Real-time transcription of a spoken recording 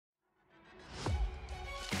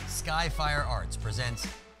SkyFire Arts presents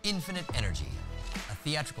Infinite Energy, a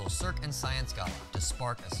theatrical cirque and science gala to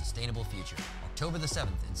spark a sustainable future. October the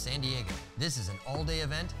 7th in San Diego. This is an all-day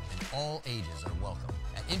event and all ages are welcome.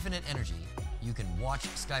 At Infinite Energy, you can watch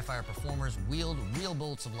SkyFire performers wield real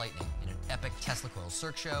bolts of lightning in an epic Tesla coil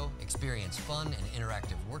cirque show, experience fun and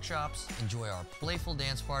interactive workshops, enjoy our playful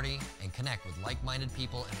dance party, and connect with like-minded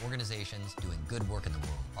people and organizations doing good work in the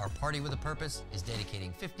world. Our Party with a Purpose is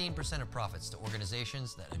dedicating 15% of profits to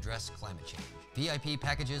organizations that address climate change. VIP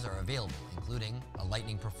packages are available, including a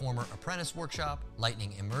lightning performer apprentice workshop,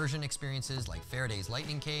 lightning immersion experiences like Faraday's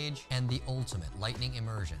lightning cage, and the ultimate lightning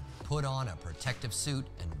immersion. Put on a protective suit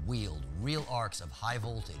and wield real arcs of high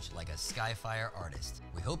voltage like a SkyFire artist.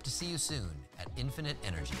 We hope to see you soon at Infinite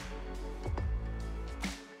Energy.